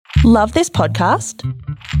Love this podcast?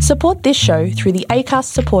 Support this show through the Acast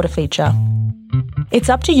supporter feature. It's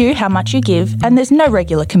up to you how much you give, and there's no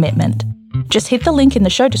regular commitment. Just hit the link in the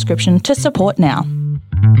show description to support now.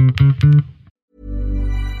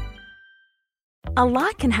 A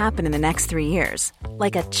lot can happen in the next 3 years.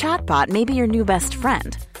 Like a chatbot may be your new best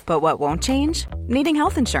friend. But what won't change? Needing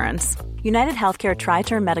health insurance. United Healthcare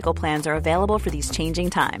Tri-Term Medical Plans are available for these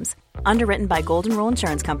changing times. Underwritten by Golden Rule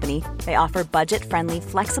Insurance Company, they offer budget-friendly,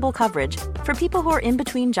 flexible coverage for people who are in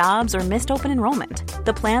between jobs or missed open enrollment.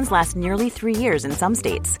 The plans last nearly 3 years in some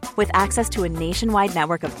states, with access to a nationwide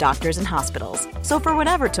network of doctors and hospitals. So for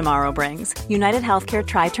whatever tomorrow brings, United Healthcare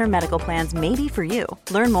Tri-Term Medical Plans may be for you.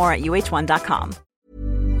 Learn more at uh1.com.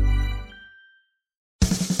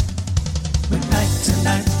 Midnight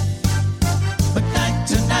tonight. Midnight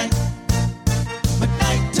tonight.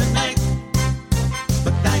 Midnight tonight.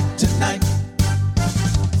 Midnight tonight.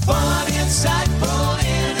 Funny, insightful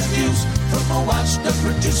interviews from a washed-up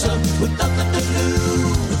producer with nothing to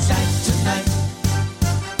lose. Midnight tonight.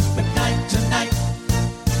 Midnight tonight.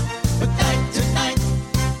 Midnight tonight.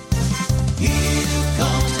 Here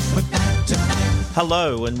comes Midnight tonight.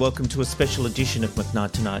 Hello and welcome to a special edition of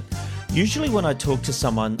Midnight Tonight. Usually when I talk to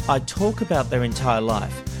someone, I talk about their entire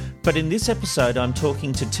life. But in this episode, I'm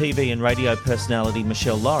talking to TV and radio personality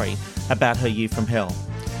Michelle Laurie about her year from hell,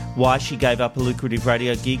 why she gave up a lucrative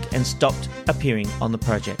radio gig and stopped appearing on the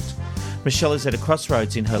project. Michelle is at a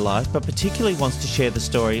crossroads in her life, but particularly wants to share the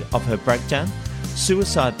story of her breakdown,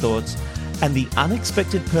 suicide thoughts, and the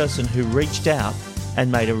unexpected person who reached out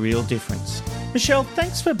and made a real difference. Michelle,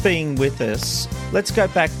 thanks for being with us. Let's go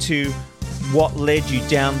back to what led you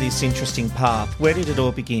down this interesting path. Where did it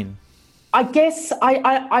all begin? I guess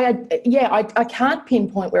I can't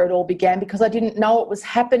pinpoint where it all began because I didn't know it was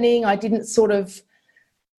happening. I didn't sort of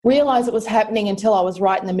realise it was happening until I was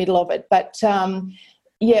right in the middle of it. But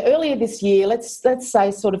earlier this year, let's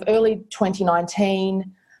say sort of early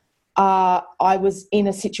 2019, I was in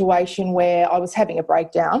a situation where I was having a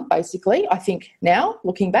breakdown, basically, I think now,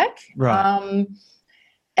 looking back. Right.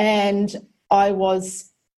 And I was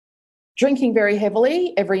drinking very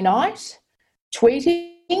heavily every night, tweeting,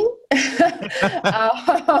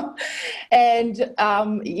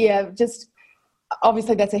 just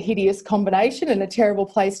obviously that's a hideous combination and a terrible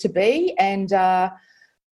place to be. And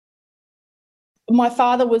my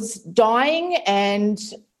father was dying, and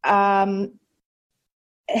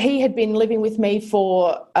he had been living with me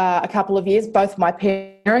for a couple of years, both my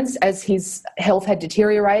parents, as his health had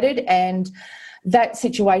deteriorated, and that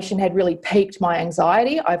situation had really piqued my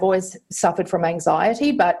anxiety. I've always suffered from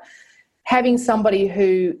anxiety, but having somebody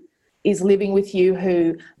who is living with you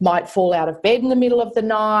who might fall out of bed in the middle of the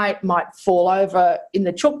night, might fall over in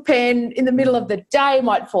the chook pen in the middle of the day,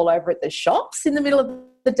 might fall over at the shops in the middle of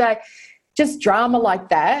the day, just drama like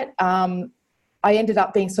that, I ended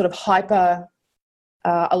up being sort of hyper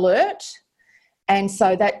alert. And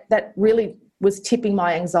so that really was tipping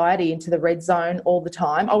my anxiety into the red zone all the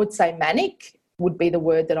time. I would say manic would be the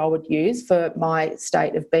word that I would use for my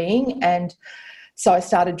state of being. And so I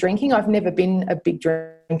started drinking. I've never been a big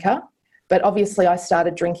drinker, but obviously I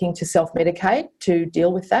started drinking to self-medicate to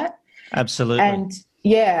deal with that. Absolutely. And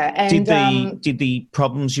did the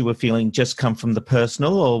problems you were feeling just come from the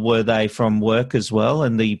personal, or were they from work as well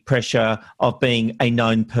and the pressure of being a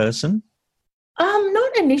known person?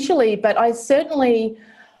 Not initially, but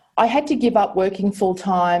I had to give up working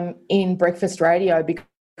full-time in breakfast radio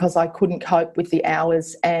because I couldn't cope with the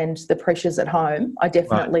hours and the pressures at home. I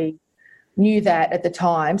definitely knew that at the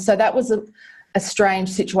time. So that was a strange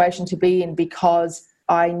situation to be in because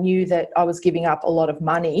I knew that I was giving up a lot of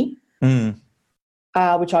money,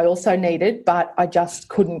 which I also needed, but I just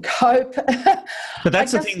couldn't cope. But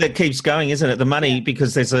that's the thing that keeps going, isn't it? The money,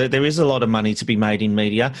 because there is a lot of money to be made in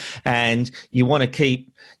media, and you want to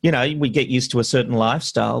keep, we get used to a certain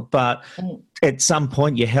lifestyle, but at some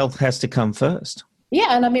point your health has to come first.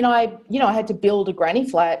 Yeah, and I mean, I had to build a granny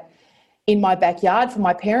flat in my backyard for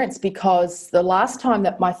my parents because the last time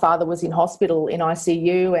that my father was in hospital in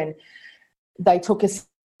ICU and they took us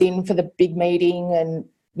in for the big meeting and,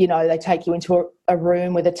 they take you into a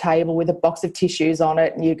room with a table with a box of tissues on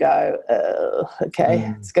it and you go,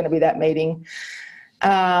 okay, it's going to be that meeting.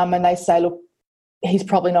 And they say, look, he's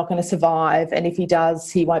probably not going to survive, and if he does,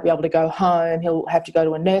 he won't be able to go home. He'll have to go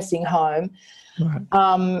to a nursing home.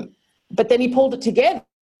 Right. But then he pulled it together,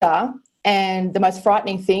 and the most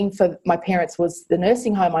frightening thing for my parents was the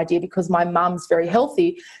nursing home idea because my mum's very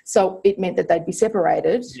healthy, so it meant that they'd be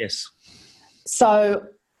separated. Yes. So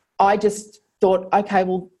I just thought, okay,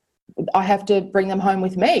 well, I have to bring them home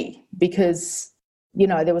with me because,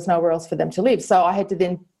 there was nowhere else for them to live. So I had to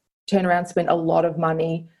then turn around and spend a lot of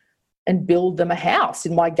money and build them a house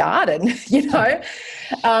in my garden,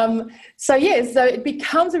 So it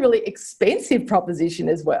becomes a really expensive proposition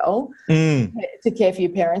as well to care for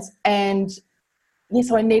your parents. And,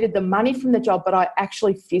 so I needed the money from the job, but I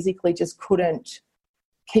actually physically just couldn't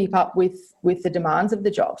keep up with the demands of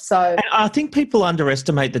the job. So I think people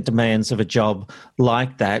underestimate the demands of a job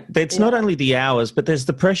like that. It's not only the hours, but there's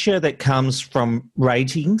the pressure that comes from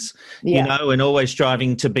ratings, and always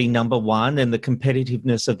striving to be number one, and the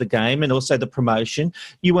competitiveness of the game, and also the promotion.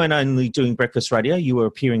 You weren't only doing breakfast radio, you were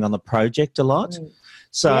appearing on The Project a lot.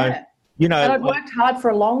 So, and I'd worked hard for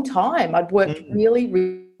a long time. I'd worked really,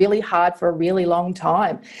 really hard for a really long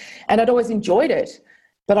time, and I'd always enjoyed it,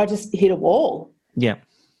 but I just hit a wall. Yeah.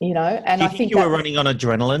 And I think you were running on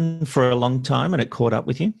adrenaline for a long time and it caught up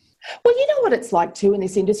with you? Well, you know what it's like too in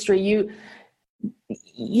this industry.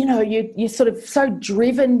 You're sort of so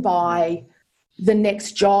driven by the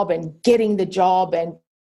next job and getting the job and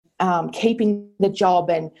keeping the job,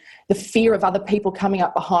 and the fear of other people coming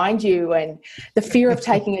up behind you, and the fear of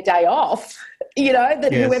taking a day off,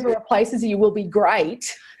 that whoever replaces you will be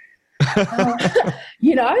great.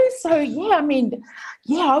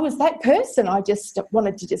 I was that person. I just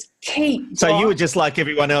wanted to just keep. So you were just like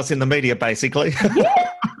everyone else in the media, basically. Yeah,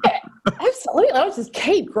 absolutely. I was just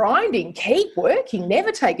keep grinding, keep working,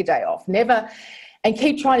 never take a day off, never, and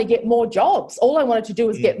keep trying to get more jobs. All I wanted to do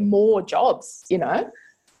was get more jobs, So,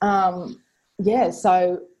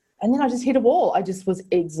 and then I just hit a wall. I just was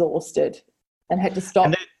exhausted and had to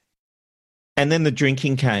stop. And then the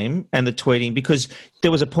drinking came and the tweeting, because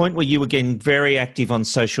there was a point where you were getting very active on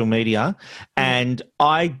social media, and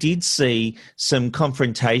I did see some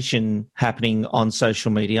confrontation happening on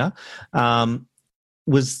social media.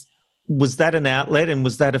 Was that an outlet, and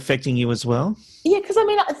was that affecting you as well? Yeah, because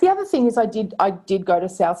the other thing is I did go to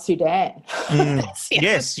South Sudan.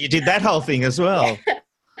 Yes, you did that whole thing as well.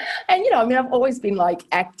 And I've always been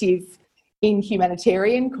active in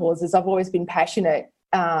humanitarian causes. I've always been passionate.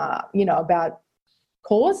 About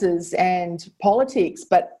causes and politics,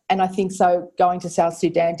 and I think so going to South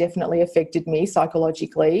Sudan definitely affected me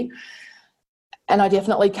psychologically, and I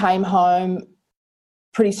definitely came home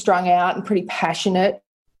pretty strung out and pretty passionate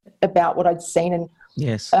about what I'd seen. And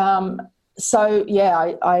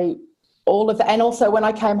I all of that. And also when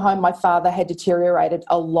I came home, my father had deteriorated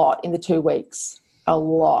a lot in the 2 weeks, a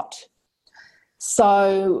lot.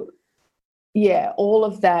 So all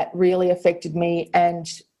of that really affected me. And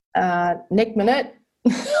next minute,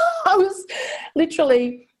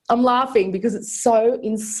 I'm laughing because it's so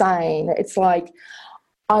insane. It's like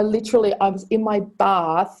I was in my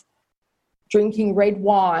bath drinking red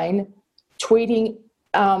wine, tweeting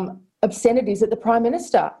obscenities at the Prime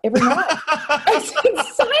Minister every night. It's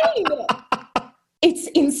insane. It's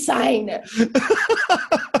insane.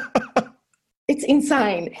 It's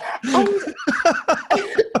insane. And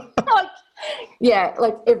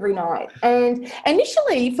every night. And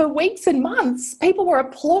initially, for weeks and months, people were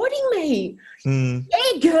applauding me. Yeah,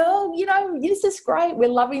 girl, this is great. We're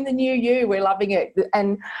loving the new you. We're loving it.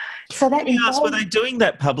 And so that were they doing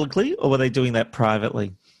that publicly or were they doing that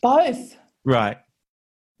privately? Both. Right.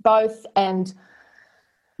 Both. And,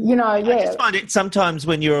 I just find it sometimes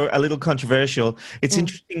when you're a little controversial, it's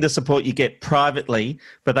interesting the support you get privately,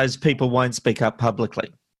 but those people won't speak up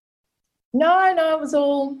publicly. No, it was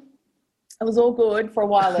all good for a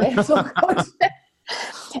while there. It was all good.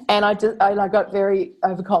 And I got very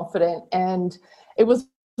overconfident, and it was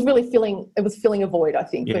really filling a void, I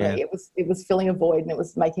think, for me. It was filling a void, and it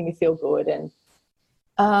was making me feel good, and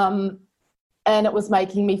it was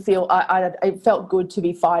making me feel it felt good to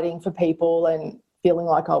be fighting for people and feeling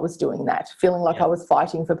like I was doing that, feeling like I was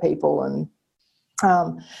fighting for people. And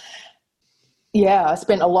I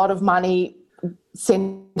spent a lot of money,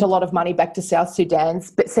 sent a lot of money back to South Sudan,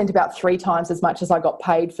 but sent about 3 times as much as I got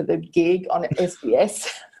paid for the gig on SBS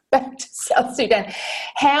back to South Sudan.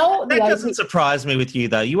 That doesn't surprise me with you,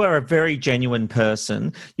 though. You are a very genuine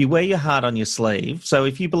person. You wear your heart on your sleeve. So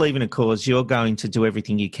if you believe in a cause, you're going to do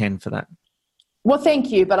everything you can for that. Well,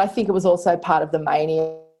 thank you. But I think it was also part of the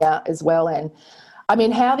mania as well. And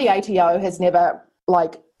how the ATO has never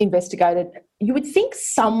investigated. You would think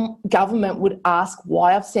some government would ask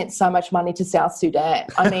why I've sent so much money to South Sudan.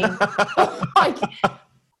 I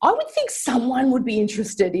would think someone would be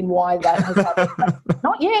interested in why that has happened.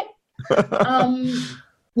 Not yet.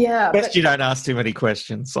 Best you don't ask too many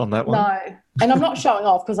questions on that one. No, and I'm not showing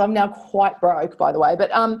off because I'm now quite broke, by the way.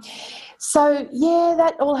 But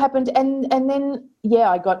that all happened, and then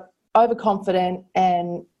I got overconfident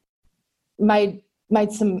and made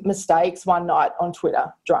some mistakes one night on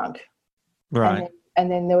Twitter, drunk. Right. And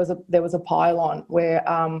then there was a pile on where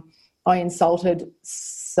I insulted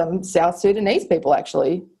some South Sudanese people,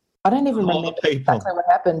 actually. I don't even All the remember people. exactly what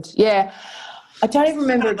happened. Yeah. I don't even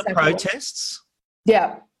remember Part of the exactly. protests?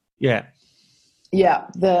 Yeah. Yeah. Yeah.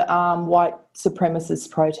 The white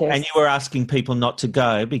supremacist protest. And you were asking people not to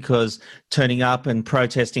go because turning up and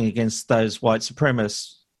protesting against those white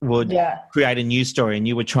supremacists would create a news story, and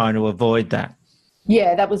you were trying to avoid that.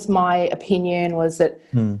 Yeah, that was my opinion, was that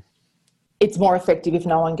it's more effective if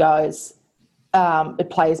no one goes. It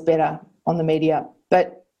plays better on the media,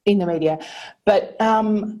 but in the media. But,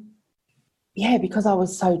 yeah, because I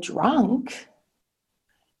was so drunk,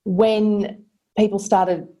 when people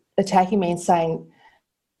started attacking me and saying,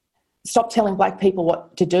 stop telling black people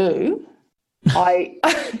what to do, I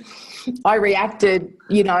reacted,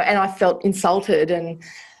 and I felt insulted, and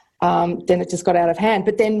then it just got out of hand.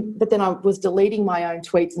 But then I was deleting my own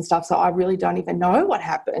tweets and stuff, so I really don't even know what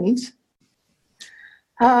happened.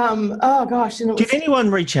 Oh gosh! And Did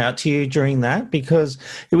anyone reach out to you during that? Because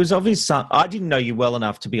it was obvious. I didn't know you well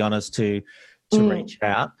enough, to be honest, to reach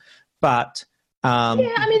out. But yeah, I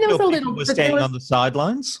mean, there was a little. Were standing on the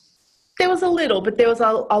sidelines. There was a little, but there was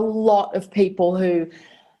a lot of people who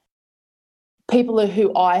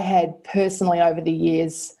I had personally over the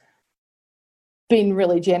years been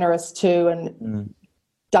really generous to and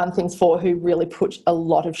done things for, who really put a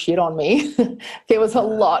lot of shit on me. There was a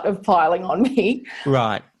lot of piling on me.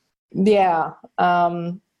 Right. Yeah.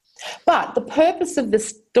 But the purpose of the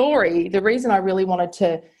story, the reason I really wanted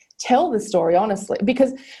to tell the story, honestly,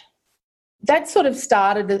 because that sort of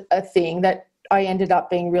started a thing that I ended up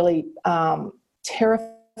being really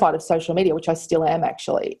terrified of social media, which I still am,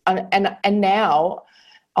 actually. And now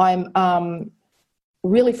I'm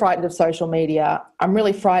really frightened of social media. I'm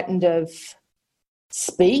really frightened of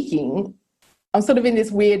speaking. I'm sort of in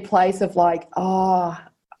this weird place of like, I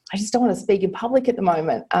just don't want to speak in public at the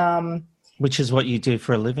moment. Which is what you do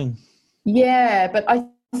for a living. Yeah, but I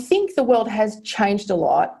think the world has changed a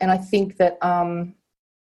lot, and I think that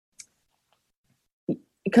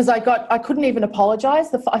because I couldn't even apologise.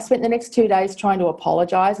 I spent the next 2 days trying to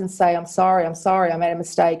apologise and say, I'm sorry, I made a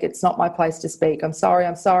mistake. It's not my place to speak. I'm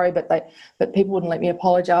sorry, but people wouldn't let me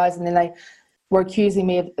apologise, and then they were accusing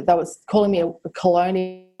me they was calling me a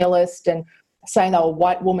colonialist and saying they were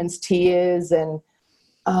white woman's tears, and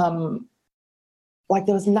like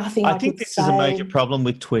there was nothing I think could this say. is a major problem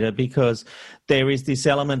with Twitter, because there is this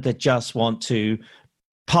element that just want to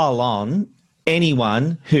pile on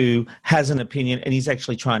anyone who has an opinion and is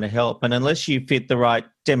actually trying to help. And unless you fit the right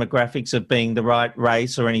demographics of being the right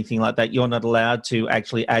race or anything like that, you're not allowed to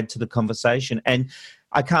actually add to the conversation. And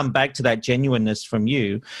I come back to that genuineness from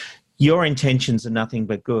you. Your intentions are nothing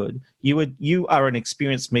but good. You are an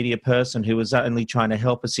experienced media person who is only trying to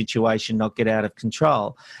help a situation not get out of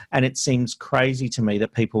control. And it seems crazy to me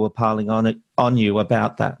that people were piling on you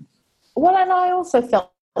about that. Well, and I also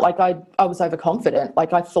felt like I was overconfident.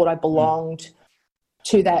 Like I thought I belonged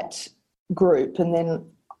to that group, and then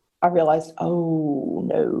I realised, oh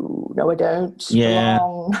no, I don't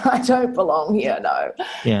belong. I don't belong here. No.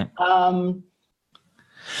 Yeah.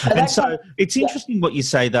 And so it's interesting what you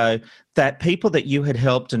say, though, that people that you had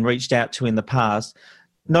helped and reached out to in the past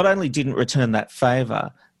not only didn't return that favour,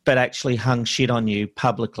 but actually hung shit on you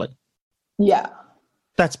publicly. Yeah.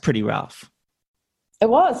 That's pretty rough.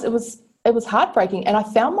 It was heartbreaking, and I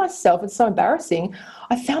found myself, it's so embarrassing,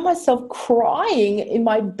 I found myself crying in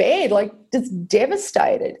my bed, like just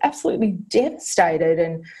devastated, absolutely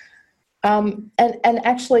devastated. And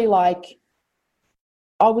actually, like,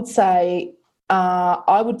 I would say,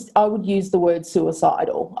 I would use the word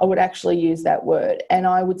suicidal. I would actually use that word. And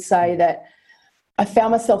I would say that I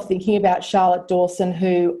found myself thinking about Charlotte Dawson,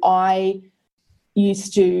 who I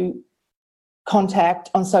used to contact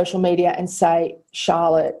on social media and say,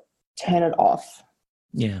 Charlotte, turn it off.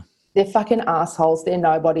 Yeah. They're fucking assholes. They're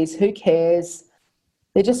nobodies. Who cares?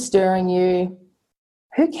 They're just stirring you.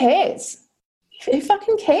 Who cares? Who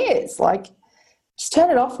fucking cares? Like, just turn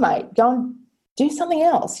it off, mate. Go and do something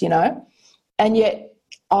else, And yet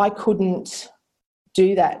I couldn't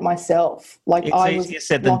do that myself. Like, it's easier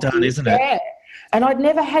said than done, isn't it? Yeah. And I'd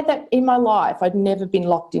never had that in my life. I'd never been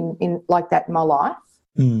locked in like that in my life.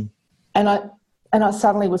 Mm. And I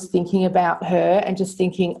suddenly was thinking about her and just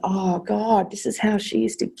thinking, oh, God, this is how she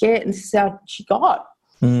used to get and this is how she got.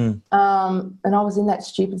 Mm. And I was in that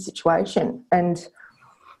stupid situation.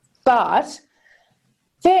 But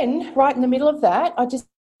then right in the middle of that, I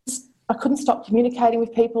couldn't stop communicating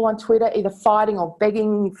with people on Twitter, either fighting or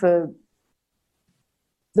begging for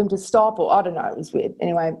them to stop, or I don't know, it was weird.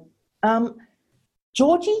 Anyway,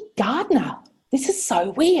 Georgie Gardner, this is so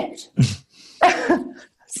weird.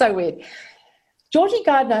 So weird. Georgie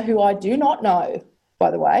Gardner, who I do not know,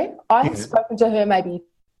 by the way, I have spoken to her maybe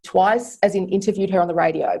twice, as in interviewed her on the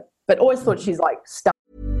radio, but always thought she's like stunning.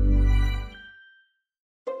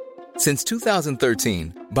 Since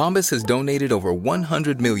 2013, Bombas has donated over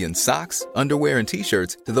 100 million socks, underwear, and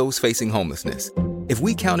T-shirts to those facing homelessness. If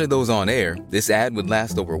we counted those on air, this ad would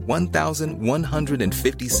last over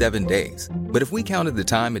 1,157 days. But if we counted the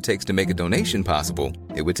time it takes to make a donation possible,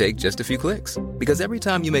 it would take just a few clicks. Because every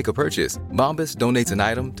time you make a purchase, Bombas donates an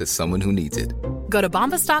item to someone who needs it. Go to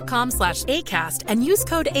bombas.com/ACAST and use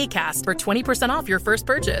code ACAST for 20% off your first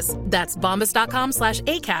purchase. That's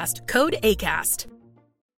bombas.com/ACAST, code ACAST.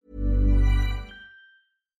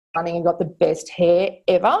 And got the best hair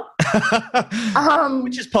ever.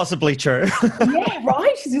 Which is possibly true. Yeah,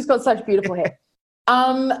 right? She's just got such beautiful hair.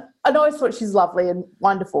 I always thought she's lovely and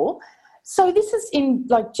wonderful. So this is in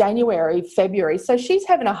like January, February. So she's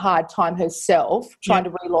having a hard time herself trying to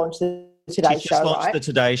relaunch the Today She's Show, just launched right? the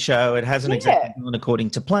Today Show. It hasn't exactly gone according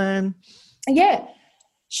to plan. Yeah.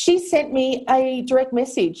 She sent me a direct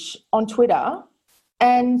message on Twitter,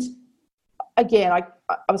 and again, I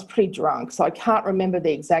was pretty drunk, so I can't remember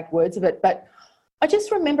the exact words of it, but I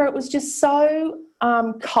just remember it was just so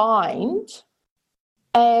kind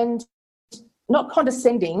and not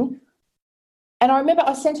condescending. And I remember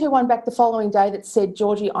I sent her one back the following day that said,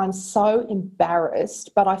 "Georgie, I'm so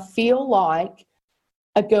embarrassed, but I feel like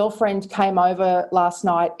a girlfriend came over last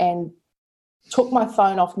night and took my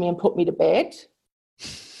phone off me and put me to bed."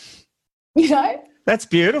 You know? That's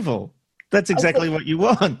beautiful. That's exactly what you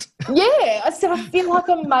want. Yeah. I said, I feel like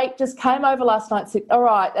a mate just came over last night and said, "All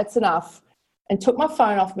right, that's enough," and took my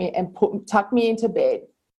phone off me and tucked me into bed.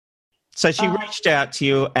 So she reached out to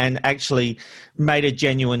you and actually made a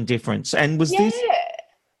genuine difference. And was that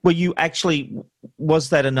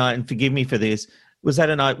a night, and forgive me for this, was that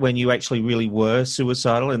a night when you actually really were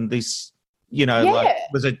suicidal, and this,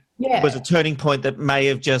 was a turning point that may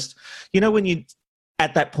have just, when you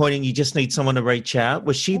at that point and you just need someone to reach out?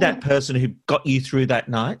 Was she that person who got you through that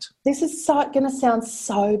night? This is going to sound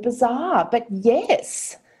so bizarre, but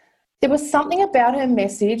yes. There was something about her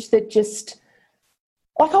message that just,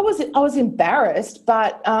 like, I was embarrassed,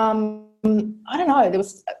 but I don't know. There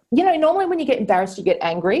was, normally when you get embarrassed, you get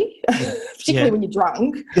angry, particularly when you're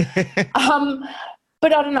drunk.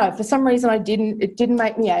 But I don't know. For some reason, it didn't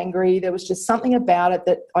make me angry. There was just something about it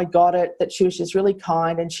that I got it, that she was just really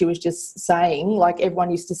kind, and she was just saying, like everyone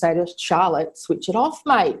used to say to Charlotte, "Switch it off,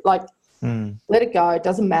 mate. Like, let it go. It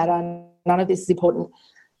doesn't matter. None of this is important.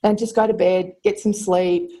 And just go to bed, get some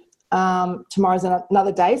sleep. Tomorrow's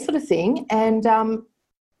another day," sort of thing. And,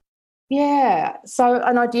 so,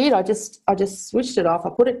 and I did. I just switched it off. I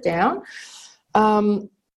put it down.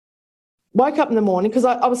 Woke up in the morning because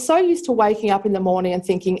I was so used to waking up in the morning and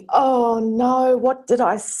thinking, "Oh, no, what did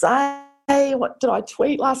I say? What did I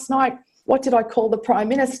tweet last night? What did I call the Prime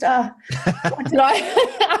Minister? What did I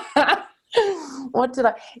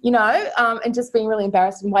and just being really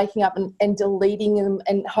embarrassed and waking up and deleting them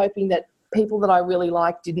and hoping that people that I really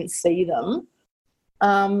liked didn't see them.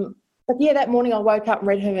 But, that morning I woke up and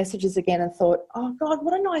read her messages again and thought, oh, God,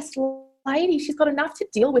 what a nice lady. She's got enough to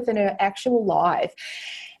deal with in her actual life.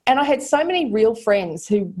 And I had so many real friends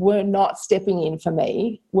who were not stepping in for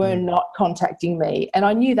me, were not contacting me, and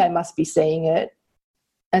I knew they must be seeing it,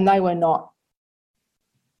 and they were not,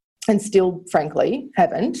 and still, frankly,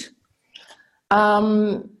 haven't.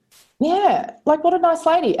 Like, what a nice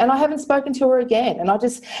lady. And I haven't spoken to her again.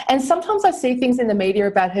 And sometimes I see things in the media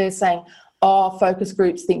about her saying, "Oh, focus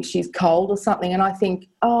groups think she's cold," or something, and I think,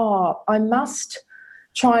 oh, I must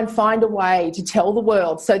try and find a way to tell the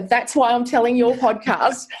world. So that's why I'm telling your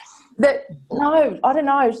podcast that, no, I don't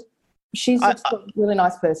know. She's just a really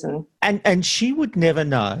nice person. And she would never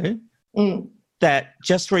know that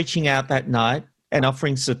just reaching out that night and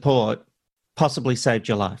offering support possibly saved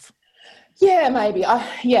your life. Yeah, maybe. I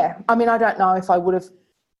mean, I don't know if I would have,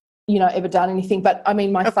 ever done anything. But, I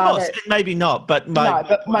mean, my father... Of course, maybe not, but...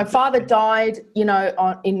 my father died,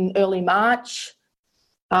 in early March,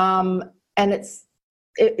 and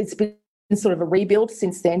it's been sort of a rebuild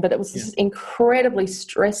since then, but it was just incredibly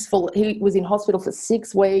stressful. He was in hospital for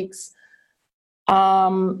 6 weeks.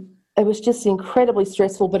 It was just incredibly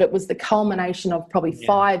stressful, but it was the culmination of probably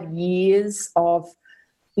 5 years of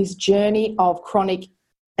this journey of chronic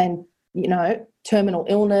and, terminal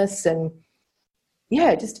illness and,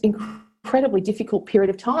 just incredibly difficult period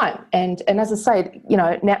of time. And as I say,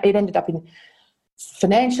 now it ended up in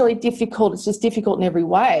financially difficult. It's just difficult in every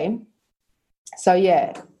way. So,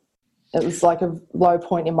 it was like a low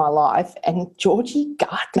point in my life. And Georgie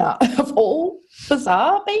Gardner, of all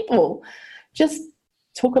bizarre people, just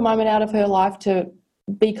took a moment out of her life to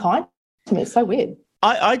be kind to me. It's so weird.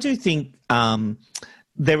 I do think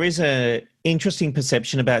there is interesting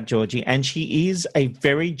perception about Georgie, and she is a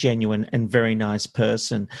very genuine and very nice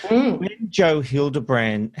person. When Joe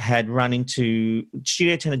Hildebrand had run into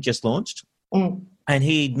Studio 10 had just launched, and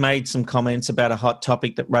he'd made some comments about a hot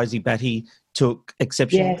topic that Rosie Batty took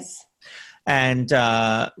exception. Yes. And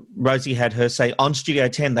Rosie had her say on Studio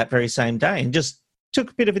 10 that very same day, and just took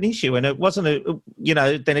a bit of an issue. And it wasn't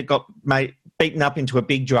then it got beaten up into a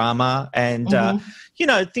big drama, and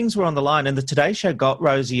things were on the line. And the Today Show got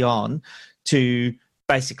Rosie on to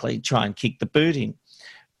basically try and kick the boot in.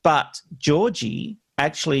 But Georgie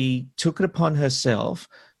actually took it upon herself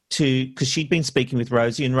because she'd been speaking with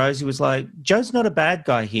Rosie, and Rosie was like, Joe's not a bad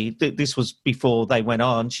guy here. This was before they went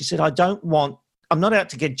on. She said, I'm not out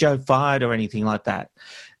to get Joe fired or anything like that.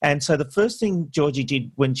 And so the first thing Georgie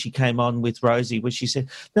did when she came on with Rosie was she said,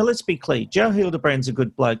 now let's be clear, Joe Hildebrand's a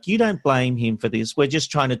good bloke. You don't blame him for this. We're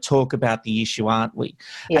just trying to talk about the issue, aren't we?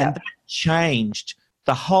 Yeah. And that changed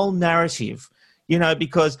the whole narrative,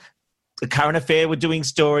 because the Current Affair were doing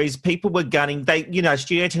stories, people were gunning.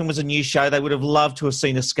 Studio 10 was a new show. They would have loved to have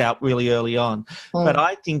seen a scalp really early on. But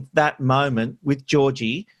I think that moment with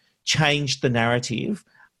Georgie changed the narrative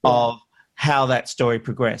of how that story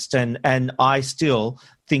progressed. And I still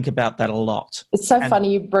think about that a lot. It's so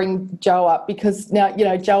funny you bring Joe up, because now,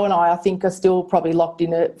 Joe and I think are still probably locked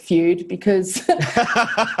in a feud because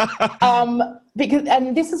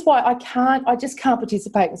and this is why I just can't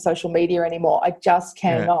participate in social media anymore. I just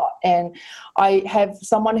cannot. Yeah. And I have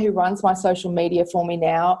someone who runs my social media for me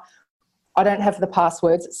now. I don't have the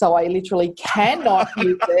passwords, so I literally cannot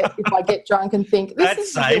use it if I get drunk and think,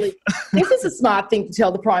 this is a smart thing to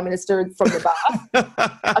tell the Prime Minister from the bath.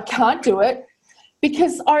 I can't do it,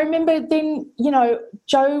 because I remember then,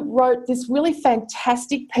 Joe wrote this really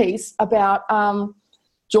fantastic piece about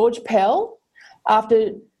George Pell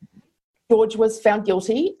after George was found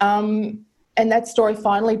guilty, and that story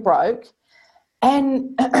finally broke,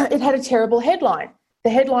 and it had a terrible headline. The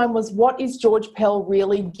headline was, what is George Pell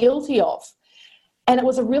really guilty of? And it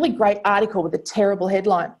was a really great article with a terrible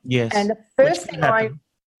headline. Yes. And the first thing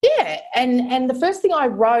and the first thing I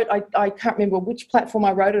wrote, I can't remember which platform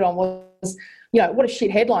I wrote it on, was, what a shit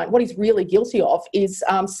headline. What he's really guilty of is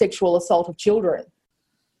sexual assault of children.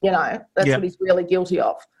 That's what he's really guilty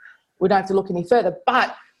of. We don't have to look any further.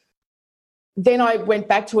 But then I went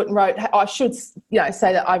back to it and wrote, I should, say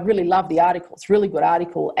that I really love the article. It's a really good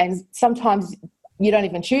article. And sometimes you don't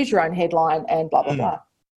even choose your own headline and blah, blah, blah.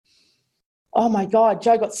 Oh, my God,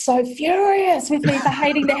 Joe got so furious with me for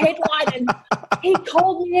hating the headline, and he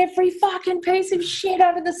called me every fucking piece of shit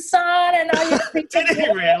under the sun. And Did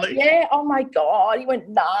he really? Yeah, oh, my God, he went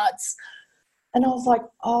nuts. And I was like,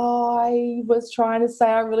 I was trying to say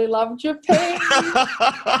I really loved your piece.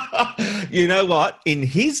 You know what? In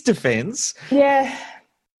his defence,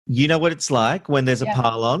 you know what it's like when there's a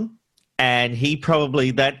pile-on? And he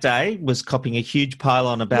probably that day was copying a huge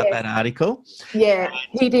pile-on about that article. Yeah,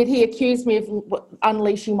 he did. He accused me of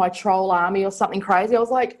unleashing my troll army or something crazy. I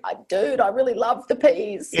was like, dude, I really love the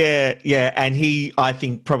piece. Yeah. And he, I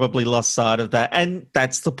think, probably lost sight of that. And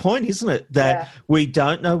that's the point, isn't it? That we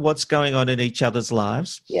don't know what's going on in each other's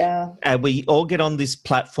lives. Yeah. And we all get on this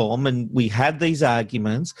platform and we have these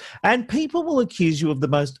arguments, and people will accuse you of the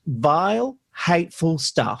most vile, hateful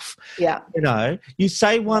stuff. Yeah. You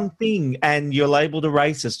say one thing and you're labelled a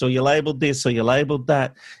racist, or you're labelled this, or you're labelled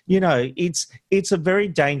that. It's a very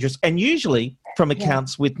dangerous, and usually from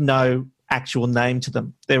accounts with no actual name to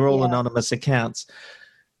them. They're all anonymous accounts.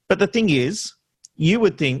 But the thing is, you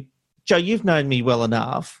would think, Joe, you've known me well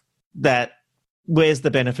enough that where's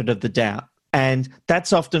the benefit of the doubt? And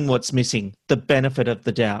that's often what's missing, the benefit of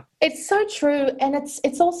the doubt. It's so true. And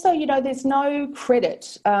it's also, there's no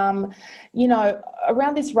credit, around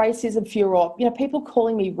this racism furor, people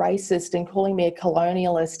calling me racist and calling me a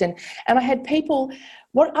colonialist. And I had people,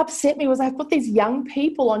 what upset me was I've got these young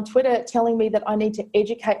people on Twitter telling me that I need to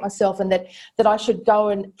educate myself and that I should go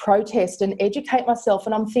and protest and educate myself.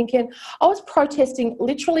 And I'm thinking, I was protesting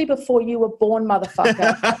literally before you were born,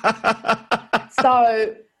 motherfucker.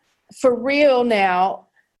 So for real now,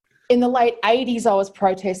 in the late 80s I was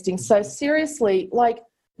protesting. So seriously,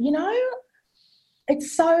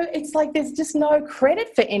 it's like there's just no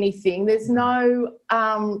credit for anything. There's no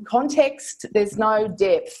context. There's no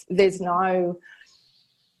depth.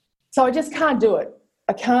 So I just can't do it.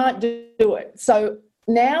 I can't do it. So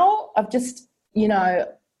now I've just,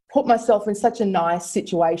 put myself in such a nice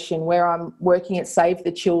situation where I'm working at Save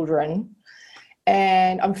the Children,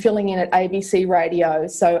 and I'm filling in at ABC Radio.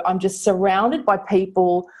 So I'm just surrounded by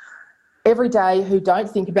people every day who don't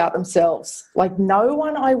think about themselves. Like, no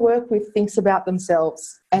one I work with thinks about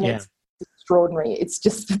themselves. And it's extraordinary. It's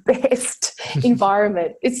just the best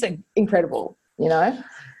environment. It's incredible, you know.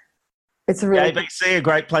 It's a really ABC, a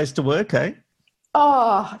great place to work, eh?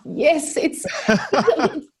 Oh, yes. It's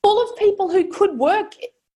full of people who could work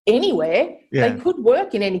anywhere. Yeah. They could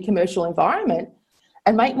work in any commercial environment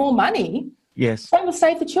and make more money. Yes. They will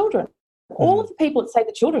Save the Children. All of the people at Save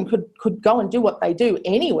the Children could go and do what they do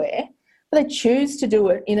anywhere, but they choose to do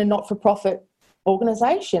it in a not-for-profit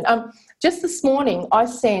organisation. Just this morning I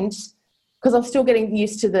sent, because I'm still getting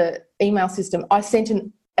used to the email system, I sent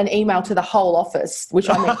an email to the whole office, which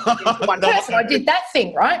I meant to one person. I did that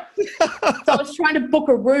thing, right? So I was trying to book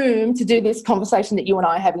a room to do this conversation that you and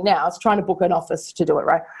I are having now. I was trying to book an office to do it,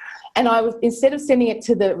 right? And I was, instead of sending it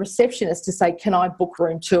to the receptionist to say, can I book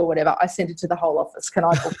room 2 or whatever, I sent it to the whole office. Can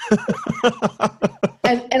I book?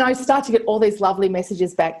 and I start to get all these lovely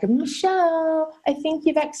messages back. Michelle, I think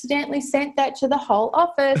you've accidentally sent that to the whole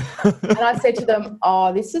office. And I said to them,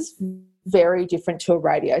 oh, this is very different to a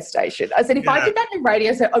radio station. I said, if I did that in a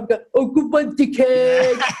radio station, I'd go, oh, good one,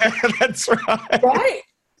 dickhead. That's right. Right?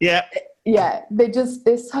 Yeah. Yeah, they're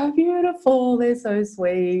so beautiful. They're so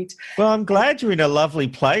sweet. Well, I'm glad you're in a lovely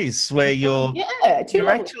place where you're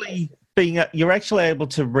actually able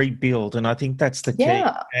to rebuild, and I think that's the key.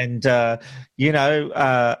 Yeah. And I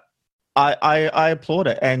applaud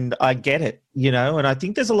it, and I get it. You know, and I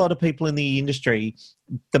think there's a lot of people in the industry,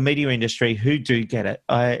 the media industry, who do get it.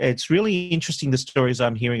 It's really interesting, the stories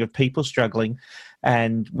I'm hearing of people struggling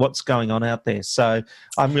and what's going on out there. So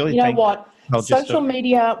I'm really social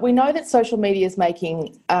media, we know that social media is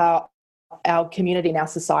making our community and our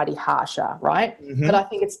society harsher, right? Mm-hmm. But I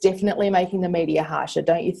think it's definitely making the media harsher,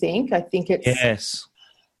 don't you think? I think it's... Yes.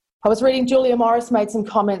 I was reading Julia Morris made some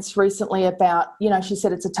comments recently about, she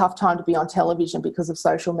said it's a tough time to be on television because of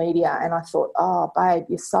social media. And I thought, oh, babe,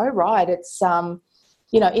 you're so right. It's, in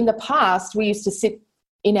the past we used to sit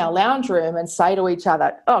in our lounge room and say to each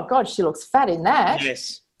other, oh, God, she looks fat in that.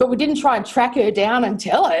 Yes. But we didn't try and track her down and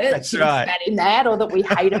tell her that she was fat in that, or that we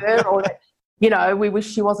hate her, or that, we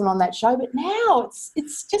wish she wasn't on that show. But now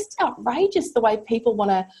it's just outrageous the way people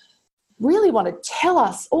really want to tell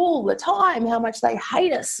us all the time how much they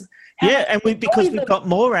hate us. Because we've got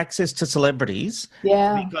more access to celebrities.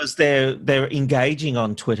 Yeah. Because they're engaging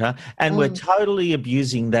on Twitter, and we're totally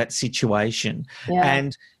abusing that situation. Yeah.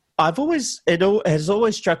 And it has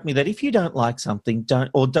always struck me that if you don't like something,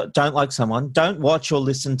 don't like someone, don't watch or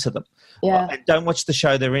listen to them. Yeah. And don't watch the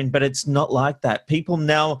show they're in. But it's not like that. People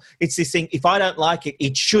now, it's this thing, if I don't like it,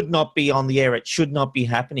 it should not be on the air. It should not be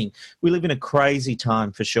happening. We live in a crazy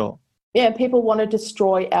time for sure. Yeah, people want to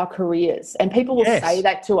destroy our careers. And people will say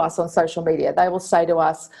that to us on social media. They will say to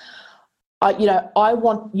us, I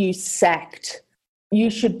want you sacked. You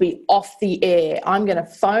should be off the air. I'm going to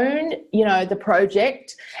phone, the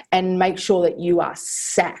project and make sure that you are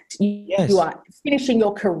sacked. You are finishing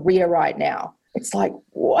your career right now. It's like,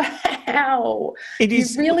 wow. You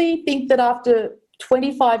really think that after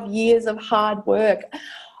 25 years of hard work,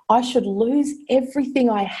 I should lose everything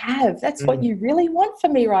I have? That's what you really want for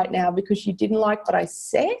me right now, because you didn't like what I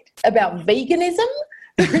said about veganism?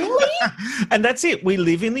 Really? And that's it. We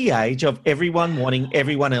live in the age of everyone wanting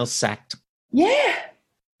everyone else sacked. Yeah.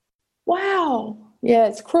 Wow. Yeah,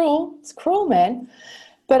 it's cruel. It's cruel, man.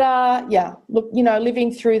 But, look,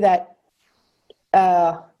 living through that,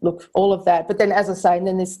 all of that. But then, as I say, and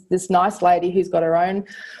then this nice lady who's got her own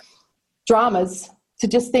dramas, to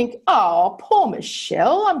just think, oh, poor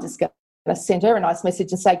Michelle, I'm just going to send her a nice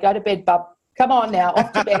message and say, go to bed, bub. Come on now,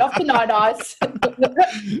 off to bed, off to night-eyes.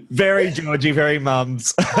 Very Georgie, very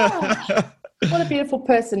mums. What a beautiful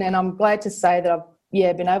person. And I'm glad to say that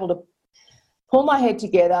I've been able to pull my head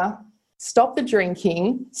together, stop the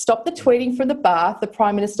drinking, stop the tweeting from the bath. The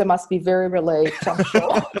Prime Minister must be very relieved, I'm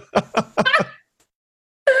sure.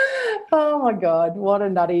 Oh, my God, what a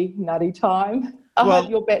nutty, nutty time. I hope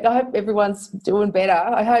you're better. I hope everyone's doing better.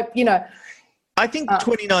 I hope, I think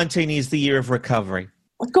 2019 is the year of recovery.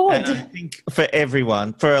 Good. And I think for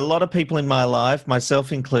everyone, for a lot of people in my life,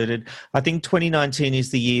 myself included, I think 2019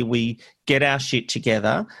 is the year we get our shit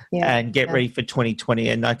together and get ready for 2020.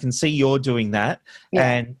 And I can see you're doing that. Yeah.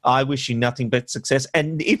 And I wish you nothing but success.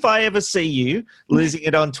 And if I ever see you losing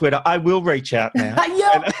it on Twitter, I will reach out now.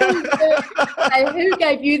 Hey, who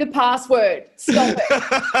gave you the password? Stop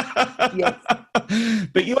it. Yes.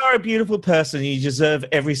 But you are a beautiful person and you deserve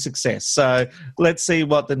every success. So let's see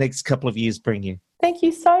what the next couple of years bring you. Thank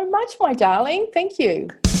you so much, my darling. Thank you.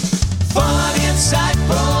 Fun,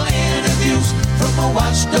 insightful interviews from a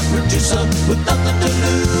washed-up producer with nothing to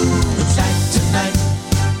lose. Night to night,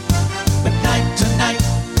 but night to night,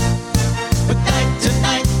 but night to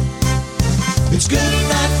night. It's good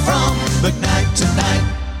night from but night to night.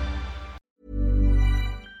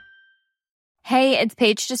 Hey, it's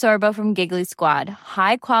Paige DeSorbo from Giggly Squad.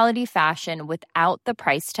 High quality fashion without the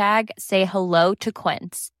price tag. Say hello to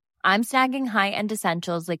Quince. I'm snagging high-end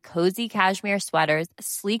essentials like cozy cashmere sweaters,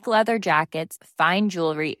 sleek leather jackets, fine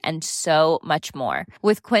jewelry, and so much more.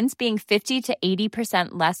 With Quince being 50 to 80%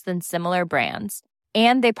 less than similar brands.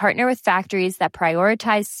 And they partner with factories that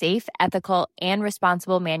prioritize safe, ethical, and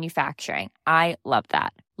responsible manufacturing. I love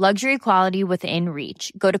that. Luxury quality within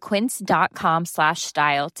reach. Go to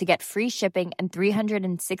quince.com/style to get free shipping and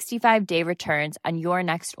 365-day returns on your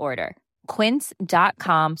next order.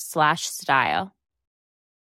 Quince.com/style.